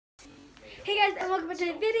Hey guys, and welcome back to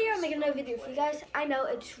the video. I'm making another video for you guys. I know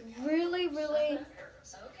it's really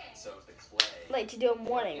late to do a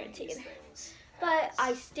morning routine, but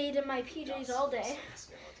I stayed in my PJs all day,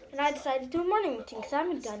 and I decided to do a morning routine because I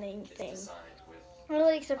haven't done anything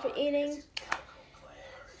really except for eating.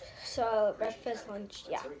 So breakfast, lunch,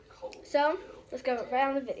 yeah. So let's go right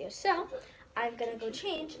on the video. So I'm gonna go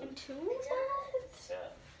change into what?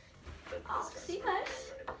 I'll see you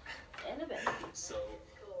guys in a bit.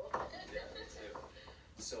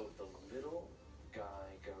 So the little guy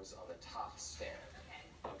goes on the top stand.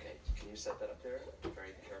 Okay, can you set that up there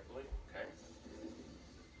very carefully? Okay.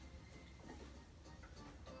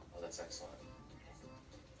 Oh, that's excellent.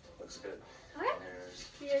 Looks good. Alright,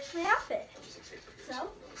 here's my outfit.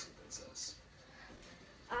 So,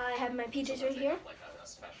 I have my PJs right here.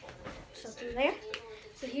 Something there.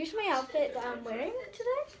 So here's my outfit that I'm wearing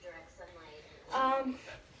today.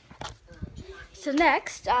 So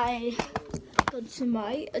next I go to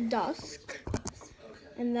my desk,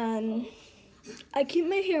 and then I keep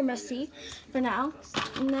my hair messy for now,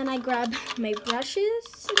 and then I grab my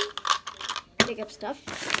brushes, makeup stuff,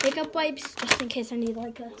 makeup wipes, just in case I need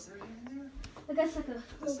like a little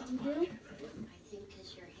do,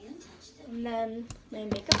 and then my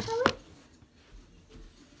makeup palette.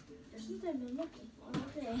 Isn't there been looking all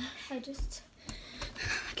day? I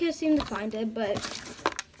can't seem to find it, but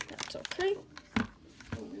that's okay.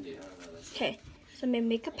 Okay, so my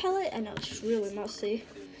makeup palette, I know it's really messy,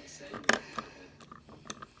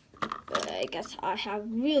 but I guess I have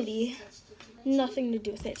really nothing to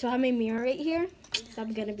do with it. So I have my mirror right here that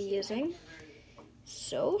I'm gonna be using.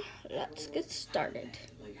 So let's get started.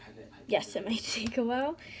 Yes, it might take a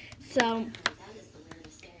while. So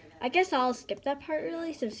I guess I'll skip that part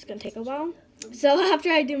really since it's gonna take a while. So after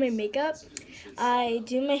I do my makeup, I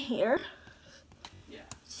do my hair.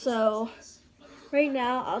 So right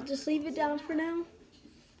now, I'll just leave it down for now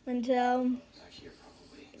until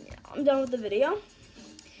I'm done with the video.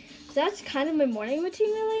 So that's kind of my morning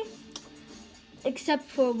routine really, except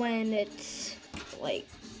for when it's like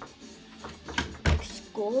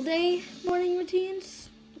school day morning routines.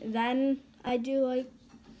 Then I do like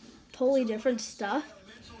totally different stuff.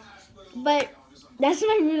 But that's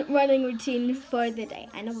my running routine for the day.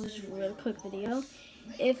 I know it was a really quick video.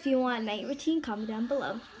 If you want a night routine, comment down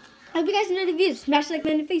below. I hope you guys enjoyed the video. Smash the like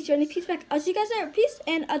button in the face. You're on the peace back. I'll see you guys later. Peace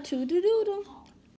and a toodle-doodle.